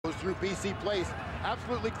BC Place.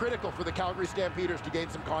 Absolutely critical for the Calgary Stampeders to gain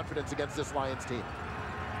some confidence against this Lions team.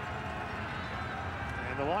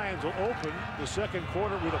 And the Lions will open the second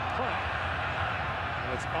quarter with a punt.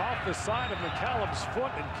 And it's off the side of McCallum's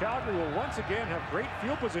foot, and Calgary will once again have great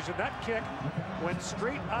field position. That kick went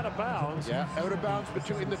straight out of bounds. Yeah, out of bounds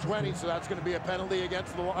between the 20, so that's going to be a penalty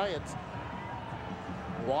against the Lions.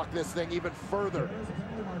 Walk this thing even further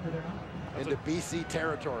into BC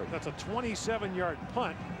territory. That's a 27-yard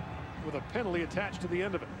punt with a penalty attached to the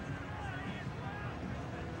end of it.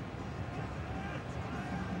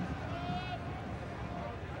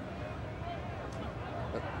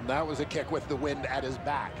 That was a kick with the wind at his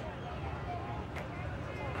back.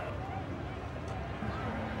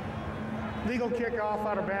 Legal kickoff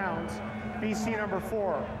out of bounds. BC number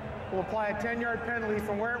 4 will apply a 10-yard penalty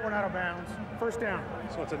from where it went out of bounds. First down.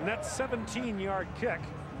 So it's a net 17-yard kick.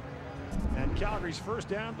 And Calgary's first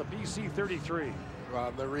down, the BC 33.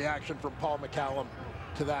 The reaction from Paul McCallum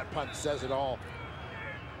to that punt says it all.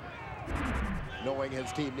 Knowing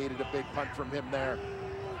his team needed a big punt from him there.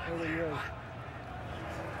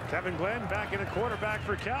 Kevin Glenn back in a quarterback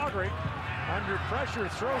for Calgary. Under pressure,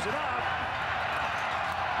 throws it off.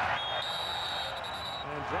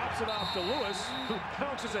 And drops it off to Lewis, who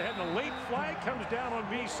bounces ahead, and a late flag comes down on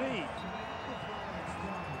BC.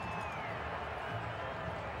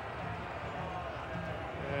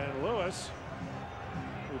 And Lewis,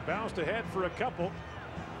 who bounced ahead for a couple.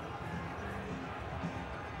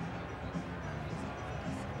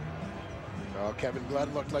 Oh, Kevin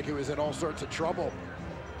Glenn looked like he was in all sorts of trouble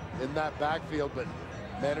in that backfield, but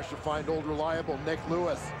managed to find old reliable Nick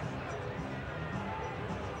Lewis.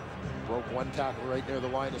 Broke one tackle right near the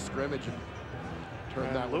line of scrimmage and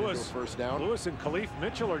turned that one into a first down. Lewis and Khalif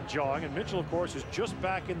Mitchell are jawing, and Mitchell, of course, is just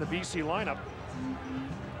back in the BC lineup.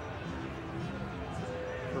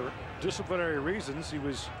 For disciplinary reasons, he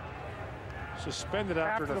was suspended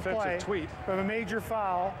after an offensive tweet. We have a major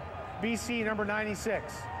foul. BC number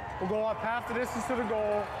 96 will go up half the distance to the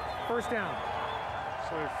goal. First down.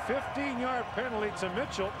 So a 15-yard penalty to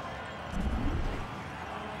Mitchell.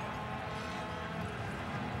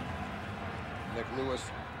 Nick Lewis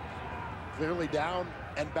clearly down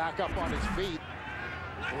and back up on his feet.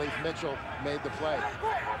 Khalif Mitchell made the play.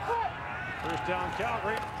 First down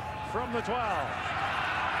Calgary from the 12.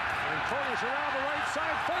 And Cornish around the right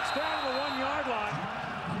side, fakes down to the 1-yard line.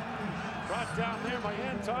 Brought down there by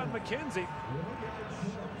Anton McKenzie.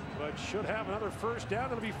 But should have another first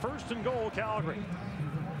down. It'll be first and goal, Calgary.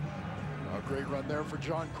 A great run there for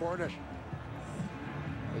John Cornish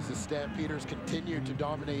as the Stampeders continue to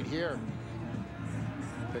dominate here.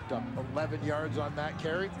 Picked up 11 yards on that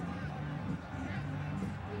carry.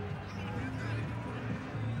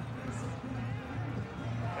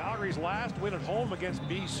 Calgary's last win at home against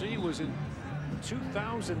BC was in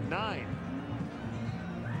 2009.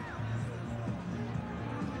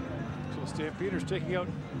 So Stampeders taking out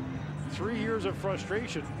 3 years of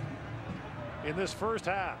frustration in this first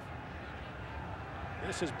half.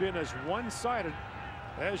 This has been as one-sided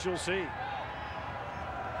as you'll see. And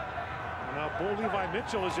now Bo Levi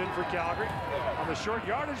Mitchell is in for Calgary. On the short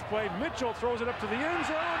yardage play, Mitchell throws it up to the end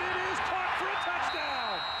zone. It is caught for a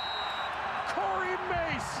touchdown. Corey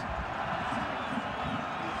Mace.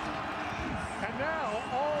 And now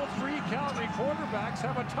all 3 Calgary quarterbacks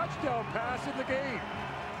have a touchdown pass in the game.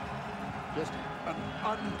 Just an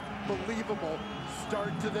unbelievable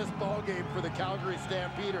start to this ball game for the Calgary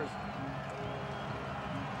Stampeders.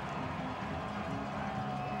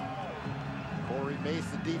 Corey Mace,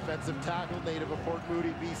 the defensive tackle, native of Port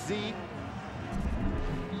Moody, BC.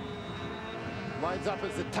 Lines up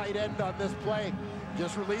as the tight end on this play.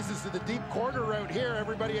 Just releases to the deep corner route here.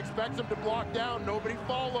 Everybody expects him to block down. Nobody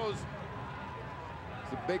follows.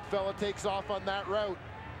 The big fella takes off on that route.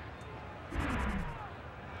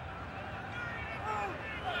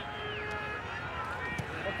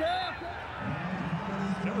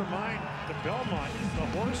 Never mind the Belmont. The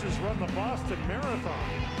horses run the Boston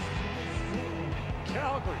Marathon.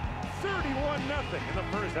 Calgary, 31-0 in the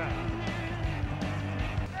first half.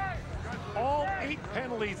 All 8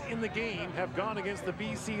 penalties in the game have gone against the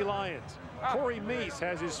BC Lions. Corey Mace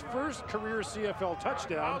has his first career CFL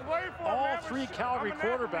touchdown. All 3 Calgary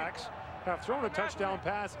quarterbacks have thrown a touchdown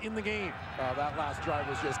pass in the game. That last drive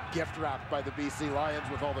was just gift wrapped by the BC Lions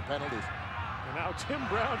with all the penalties. And now Tim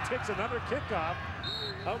Brown takes another kickoff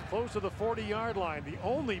out close to the 40-yard line. The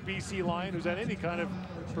only BC Lion who's had any kind of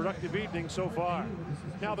productive evening so far.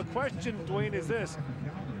 Now the question, Dwayne, is this.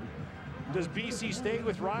 Does BC stay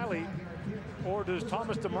with Riley, or does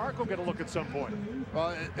Thomas DeMarco get a look at some point?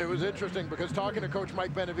 Well, it was interesting because talking to Coach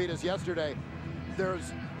Mike Benavides yesterday,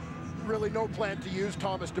 there's really no plan to use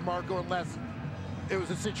Thomas DeMarco unless it was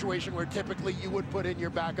a situation where typically you would put in your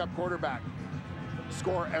backup quarterback.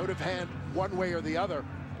 Score out of hand one way or the other.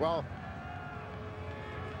 Well,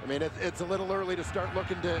 I mean, it's a little early to start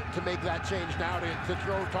looking to make that change now, to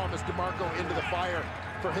throw Thomas DeMarco into the fire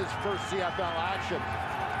for his first CFL action.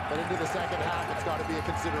 But into the second half, it's got to be a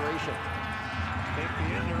consideration. Take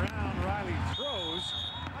the end around, Riley throws,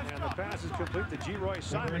 and the pass is complete to G.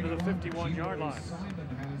 Simon to the 51-yard line.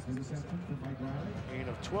 Gain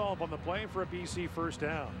of 12 on the play for a BC first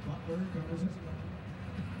down.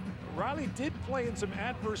 Riley did play in some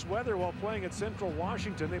adverse weather while playing at Central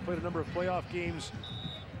Washington. They played a number of playoff games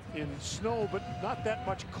in snow, but not that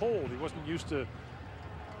much cold. He wasn't used to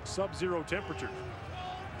sub-zero temperatures.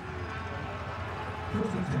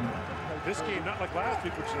 This game, not like last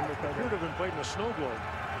week, which appeared to have been played in a snow globe.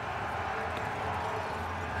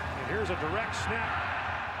 And here's a direct snap.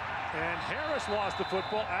 And Harris lost the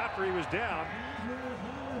football after he was down.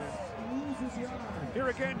 Here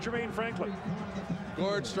again, Jermaine Franklin.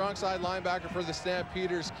 Gord, strong side linebacker for the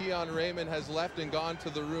Stampeders. Keon Raymond has left and gone to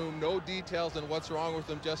the room. No details on what's wrong with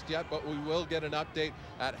him just yet, but we will get an update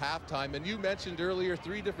at halftime. And you mentioned earlier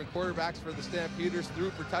 3 different quarterbacks for the Stampeders threw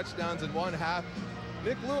for touchdowns in one half.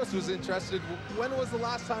 Nick Lewis was interested. When was the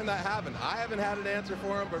last time that happened? I haven't had an answer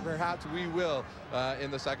for him, but perhaps we will in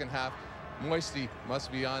the second half. Moisty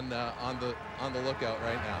must be on the lookout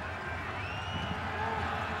right now.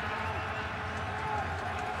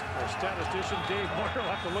 Our statistician Dave Moyer will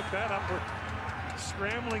have to look that up. We're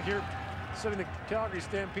scrambling here, setting the Calgary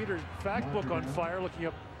Stampeders fact book on fire, looking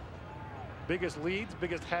up biggest leads,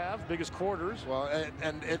 biggest halves, biggest quarters. Well,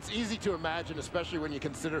 and it's easy to imagine, especially when you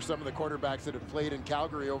consider some of the quarterbacks that have played in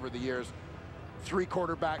Calgary over the years. 3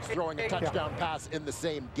 quarterbacks throwing a touchdown pass in the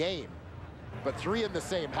same game, but 3 in the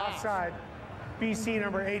same half. Offside, BC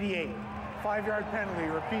number 88. 5-yard penalty,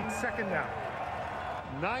 repeat, second down.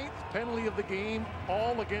 9th penalty of the game,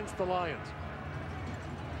 all against the Lions.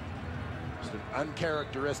 Just an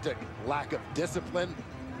uncharacteristic lack of discipline,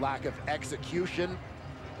 lack of execution,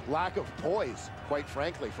 lack of poise, quite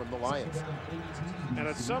frankly, from the Lions. And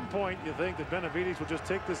at some point, you think that Benavides will just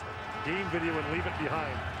take this game video and leave it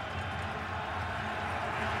behind.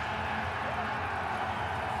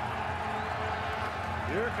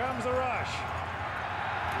 Here comes the rush.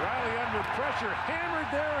 Riley under pressure,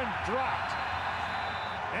 hammered there and dropped.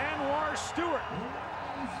 Anwar Stewart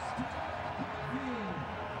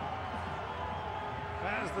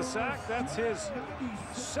has the sack. That's his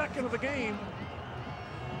 2nd of the game.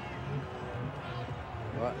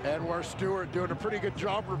 Well, Anwar Stewart doing a pretty good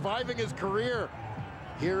job reviving his career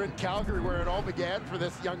here in Calgary, where it all began for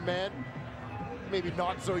this young man. Maybe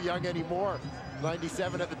not so young anymore.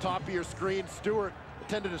 97 at the top of your screen. Stewart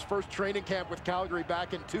attended his first training camp with Calgary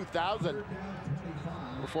back in 2000.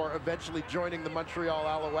 Before eventually joining the Montreal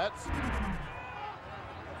Alouettes.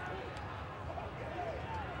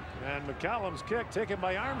 And McCallum's kick taken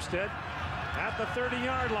by Armstead at the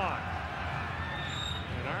 30-yard line.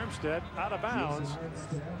 And Armstead out of bounds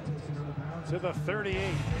to the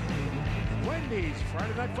 38. Wendy's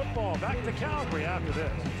Friday Night Football back to Calgary after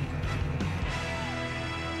this.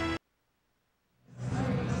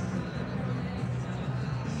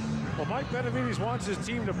 Well, Mike Benavides wants his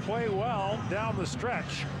team to play well down the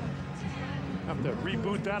stretch. Have to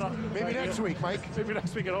reboot that up. Maybe next week, Mike. Maybe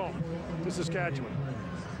next week at home to Saskatchewan.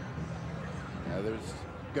 Yeah, there's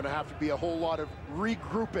going to have to be a whole lot of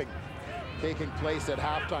regrouping taking place at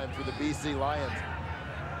halftime for the BC Lions.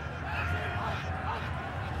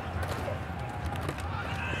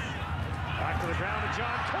 Back to the ground to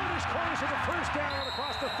John Cornish. Cornish with a first down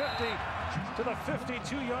across the 50 to the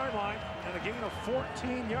 52-yard line, and a gain of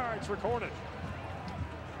 14 yards for Cornish.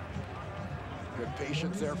 Good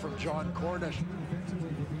patience there from John Cornish,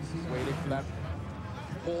 waiting for that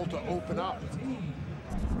hole to open up.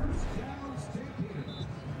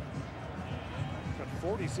 Got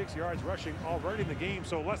 46 yards rushing already in the game,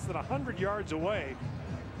 so less than 100 yards away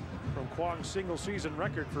from Kwong's single-season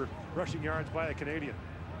record for rushing yards by a Canadian.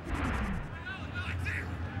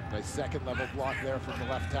 Nice second-level block there from the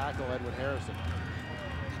left tackle, Edwin Harrison.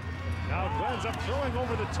 Now Glenn's up throwing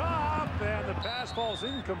over the top, and the pass falls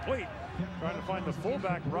incomplete. Trying to find the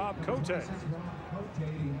fullback, Rob Cote. Cote,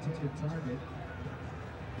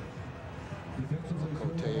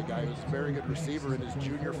 a guy who's a very good receiver in his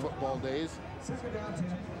junior football days.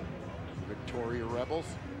 Victoria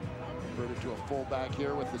Rebels, converted to a fullback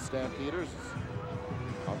here with the Stampeders.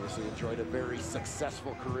 Obviously enjoyed a very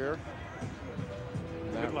successful career.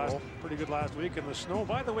 Pretty good last week in the snow.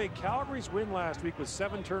 By the way, Calgary's win last week was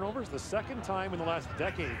 7 turnovers, the 2nd time in the last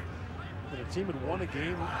decade that a team had won a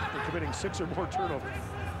game for committing 6 or more turnovers.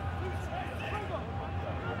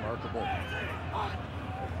 remarkable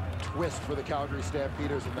twist for the Calgary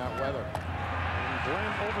Stampeders in that weather. And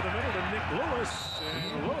Glenn over the middle to Nick Lewis,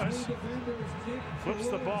 and Lewis flips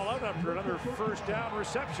the ball out after another first down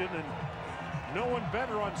reception, and no one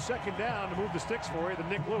better on second down to move the sticks for you than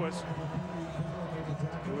Nick Lewis,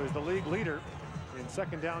 who is the league leader in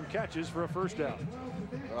second down catches for a first down.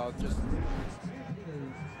 Well, just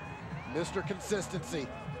Mr. Consistency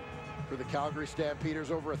for the Calgary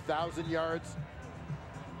Stampeders, over 1,000 yards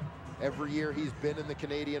every year he's been in the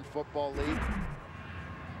Canadian Football League.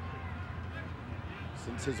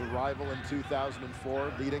 Since his arrival in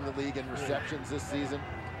 2004, leading the league in receptions this season.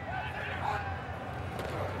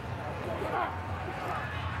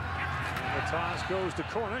 The toss goes to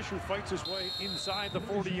Cornish, who fights his way inside the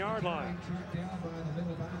 40-yard line.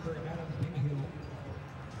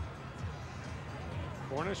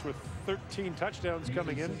 Cornish with 13 touchdowns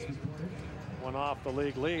coming in, one off the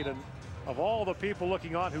league lead. And of all the people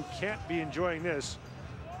looking on who can't be enjoying this,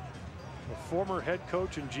 the former head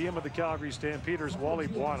coach and GM of the Calgary Stampeders, Wally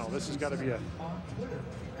Buono. This has got to be a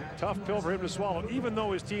tough pill for him to swallow, even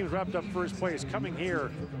though his team's wrapped up first place. Coming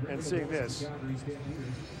here and seeing this,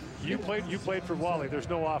 you played for Wally. There's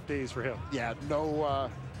no off days for him. Yeah, no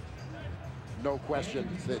question.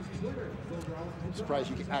 I'm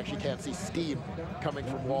surprised you actually can't see steam coming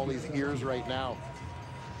from Wally's ears right now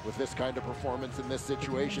with this kind of performance in this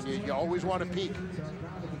situation. You always want to peak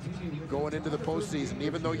going into the postseason.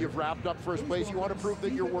 Even though you've wrapped up first place, you want to prove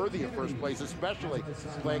that you're worthy of first place, especially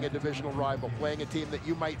playing a divisional rival, playing a team that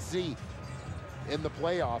you might see in the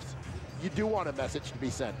playoffs. You do want a message to be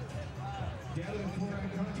sent.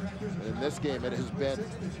 In this game, it has been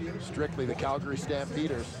strictly the Calgary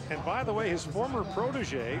Stampeders. And by the way, his former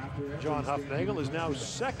protege, John Huffnagel, is now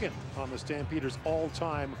second on the Stampeders'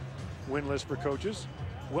 all-time win list for coaches,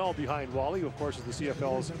 well behind Wally, who of course is the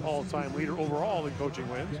CFL's all-time leader overall in coaching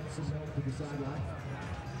wins.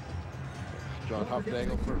 John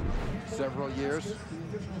Huffnagel for several years.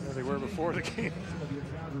 There they were before the game.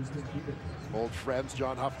 Old friends.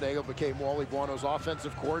 John Huffnagel became Wally Buono's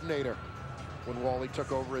offensive coordinator when Wally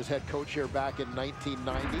took over as head coach here back in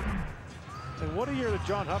 1990. And what a year that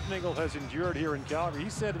John Huffnagel has endured here in Calgary. He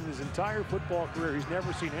said in his entire football career he's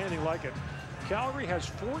never seen anything like it. Calgary has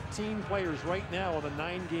 14 players right now on the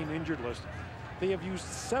 9-game injured list. They have used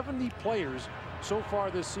 70 players so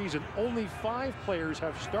far this season. Only 5 players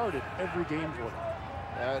have started every game for them.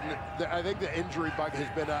 I think the injury bug has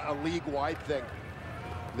been a league-wide thing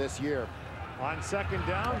this year. On second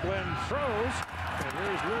down, Glenn throws, and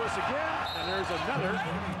there's Lewis again, and there's another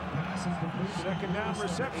second down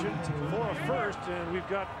reception for a first, and we've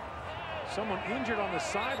got someone injured on the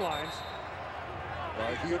sidelines.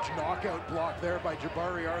 A huge knockout block there by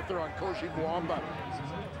Jabari Arthur on Koshi Mwamba.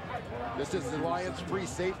 This is the Lions' free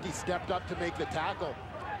safety, stepped up to make the tackle.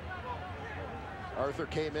 Arthur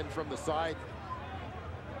came in from the side.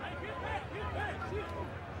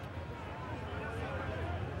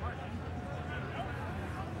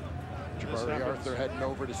 Jabari Arthur heading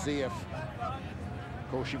over to see if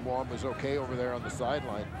Koshi Mwamba's okay over there on the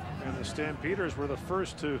sideline. And the Stampeders were the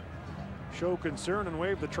first to show concern and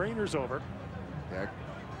wave the trainers over. Yeah,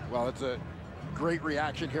 well, it's a great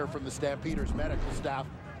reaction here from the Stampeders medical staff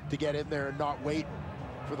to get in there and not wait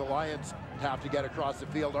for the Lions to have to get across the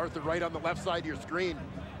field. Arthur right on the left side of your screen,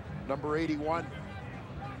 number 81.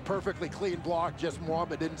 Perfectly clean block, just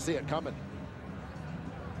Mwamba didn't see it coming.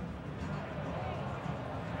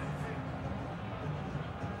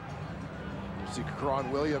 You see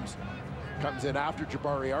Karan Williams comes in after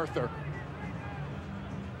Jabari Arthur.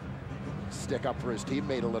 Stick up for his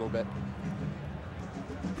teammate a little bit.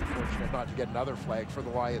 Fortunate not to get another flag for the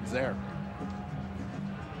Lions there.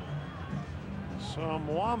 So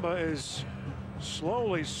Mwamba is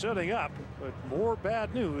slowly sitting up, but more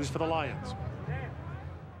bad news for the Lions.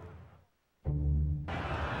 He's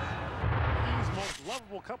most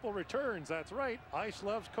lovable couple returns. That's right. Ice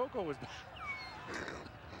Loves Coco is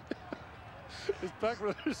back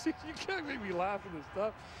for the season. You can't make me laugh at this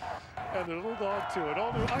stuff. And the little dog too. And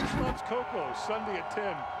all new Ice Loves Coco Sunday at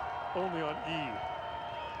 10, only on E.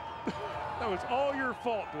 That was all your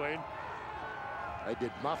fault, Dwayne. I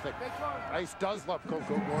did nothing. Ice does love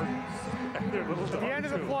Coco, Gordon. At the end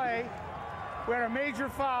of the play, we had a major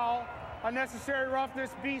foul, unnecessary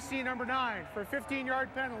roughness, BC number 9 for a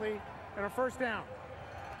 15-yard penalty and a first down.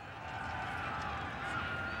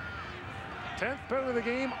 10th penalty of the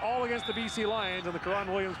game, all against the BC Lions, and the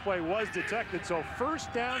Karan Williams play was detected. So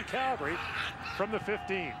first down Calgary from the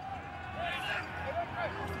 15.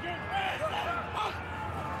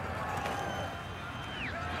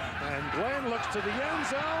 And Glenn looks to the end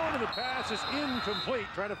zone, and the pass is incomplete,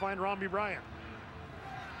 trying to find Romby Bryant.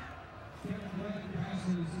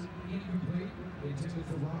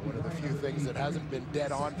 One of the few things that hasn't been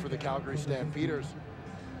dead on for the Calgary Stampeders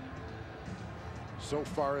so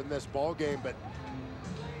far in this ball game, but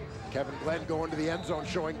Kevin Glenn going to the end zone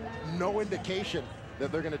showing no indication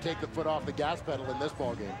that they're going to take the foot off the gas pedal in this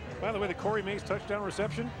ball game. By the way, the Corey Mays touchdown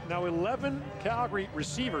reception, now 11 Calgary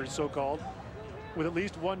receivers, so-called, with at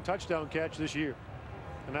least one touchdown catch this year.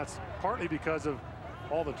 And that's partly because of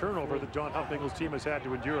all the turnover that John Huffingle's team has had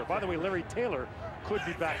to endure. By the way, Larry Taylor could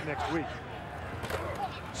be back next week.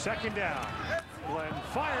 Second down. Glenn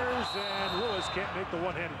fires, and Lewis can't make the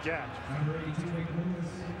one-handed catch.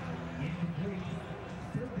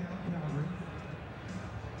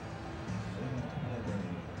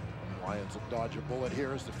 Lions will dodge a bullet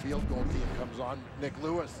here as the field goal team comes on. Nick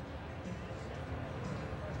Lewis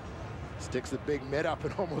sticks the big mid up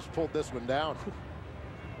and almost pulled this one down.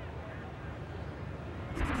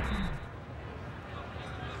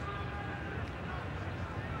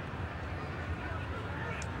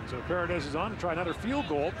 So Paredes is on to try another field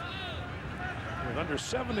goal with under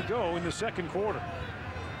 7 to go in the second quarter.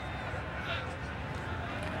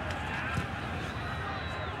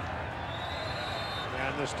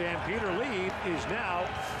 And the Stampeder lead is now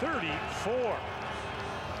 34.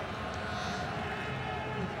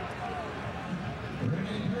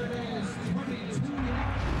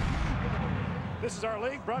 This is our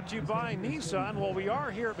league brought to you by Nissan. Well, we are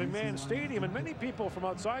here at McMahon Stadium, and many people from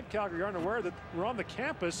outside Calgary aren't aware that we're on the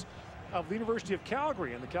campus of the University of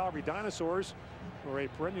Calgary, and the Calgary Dinosaurs, who are a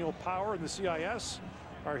perennial power in the CIS,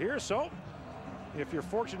 are here. So if you're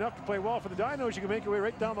fortunate enough to play well for the Dinos, you can make your way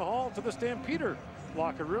right down the hall to the Stampeder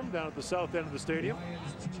locker room down at the south end of the stadium.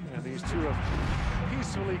 And these two have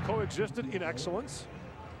peacefully coexisted in excellence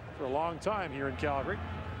for a long time here in Calgary.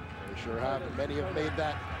 They sure have, and many have made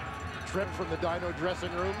that trip from the Dino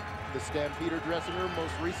dressing room, the Stampeder dressing room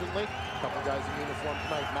most recently. A couple guys in uniform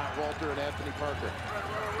tonight, Matt Walter and Anthony Parker.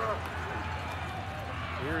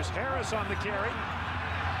 Here's Harris on the carry.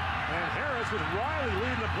 And Harris with Riley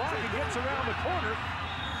leading the block. He gets around the corner.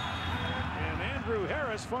 And Andrew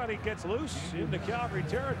Harris finally gets loose into Calgary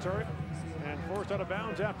territory and forced out of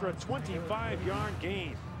bounds after a 25-yard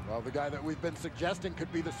gain. Well, the guy that we've been suggesting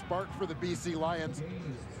could be the spark for the BC Lions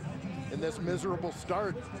in this miserable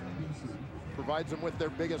start. Provides them with their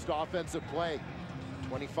biggest offensive play.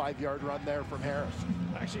 25-yard run there from Harris.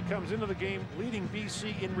 Actually comes into the game leading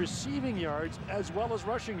BC in receiving yards as well as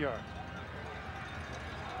rushing yards.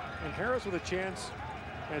 And Harris with a chance,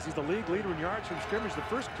 as he's the league leader in yards from scrimmage. The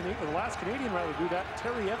last Canadian rider to do that,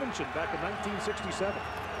 Terry Evanson, back in 1967.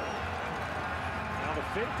 Now the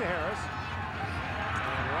fake to Harris.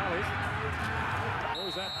 And Riley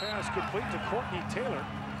throws that pass complete to Courtney Taylor.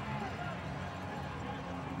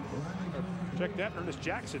 Check that, Ernest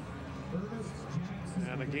Jackson.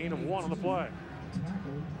 And a gain of 1 on the play.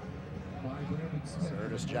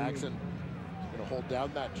 Ernest Jackson going to hold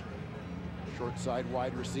down that short side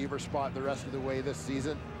wide receiver spot the rest of the way this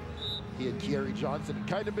season. He and Kerry Johnson had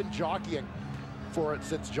kind of been jockeying for it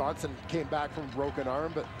since Johnson came back from a broken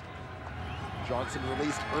arm, but Johnson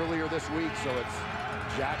released earlier this week, so it's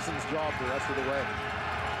Jackson's job the rest of the way.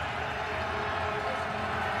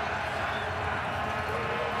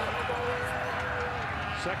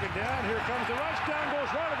 Second down, here comes the rush, down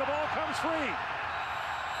goes Riley, the ball comes free.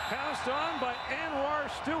 Pounced on by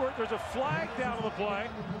Anwar Stewart. There's a flag down on the play.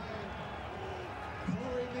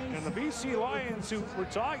 And the BC Lions, who were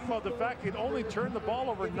talking about the fact they'd only turned the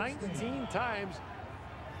ball over 19 times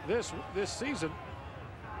this season,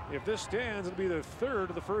 if this stands, it'll be the 3rd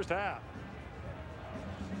of the first half.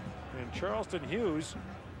 And Charleston Hughes,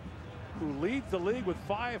 who leads the league with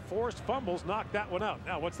 5 forced fumbles, knocked that one out.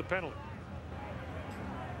 Now, what's the penalty?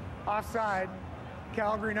 Offside,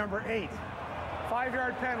 Calgary number 8.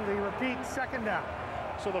 5-yard penalty, repeat, second down.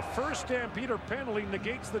 So the first Stampeder penalty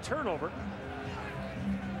negates the turnover.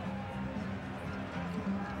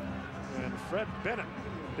 And Fred Bennett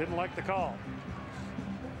didn't like the call.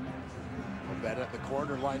 Well, Bennett, the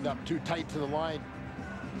corner, lined up too tight to the line.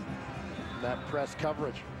 That press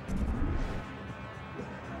coverage.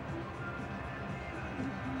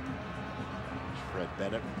 Fred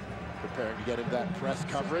Bennett preparing to get into that press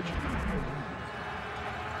coverage.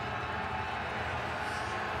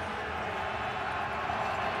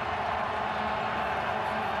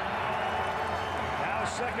 Now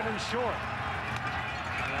 2nd and short.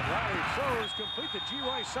 And Riley throws complete to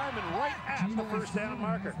G.Y. Simon right at the first down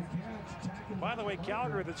marker. By the way,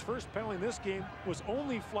 Calgary, its first penalty in this game, was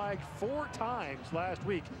only flagged 4 times last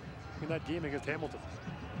week in that game against Hamilton.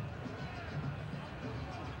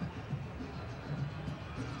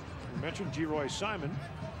 We mentioned G.Y. Simon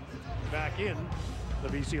back in the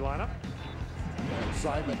BC lineup. And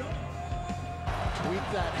Simon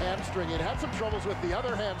tweaked that hamstring. He had some troubles with the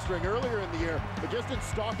other hamstring earlier in the year, but just in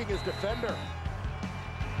stalking his defender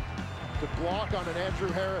to block on an Andrew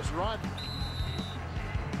Harris run.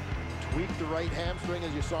 Tweaked the right hamstring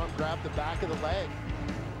as you saw him grab the back of the leg.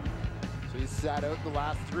 So he's sat out the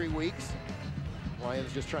last 3 weeks.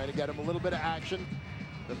 Lions just trying to get him a little bit of action.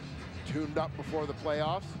 Tuned up before the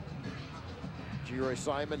playoffs. Leroy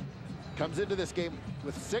Simon comes into this game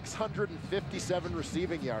with 657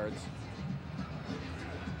 receiving yards.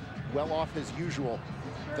 Well off his usual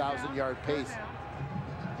 1,000-yard pace.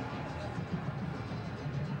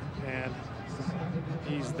 And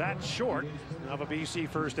he's that short of a BC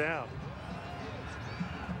first down.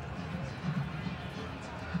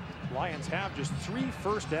 Lions have just 3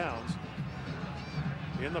 first downs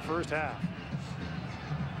in the first half.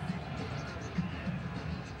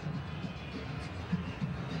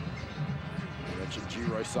 I mentioned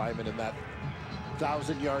Leroy Simon in that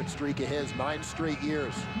 1,000-yard streak of his, 9 straight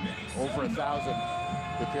years over 1,000.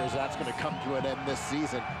 It appears that's going to come to an end this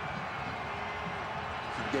season.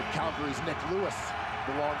 Give Calgary's Nick Lewis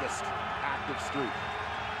the longest active streak.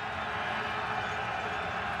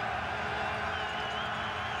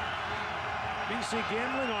 BC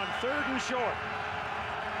gambling on 3rd and short.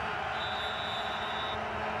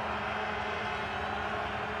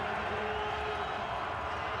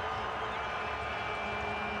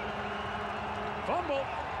 Fumble.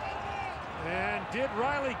 And did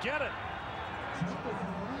Riley get it?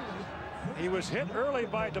 He was hit early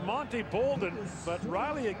by DeMonte Bolden, but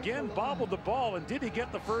Riley again bobbled the ball. And did he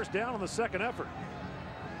get the first down on the second effort?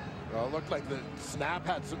 Well, it looked like the snap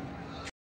had some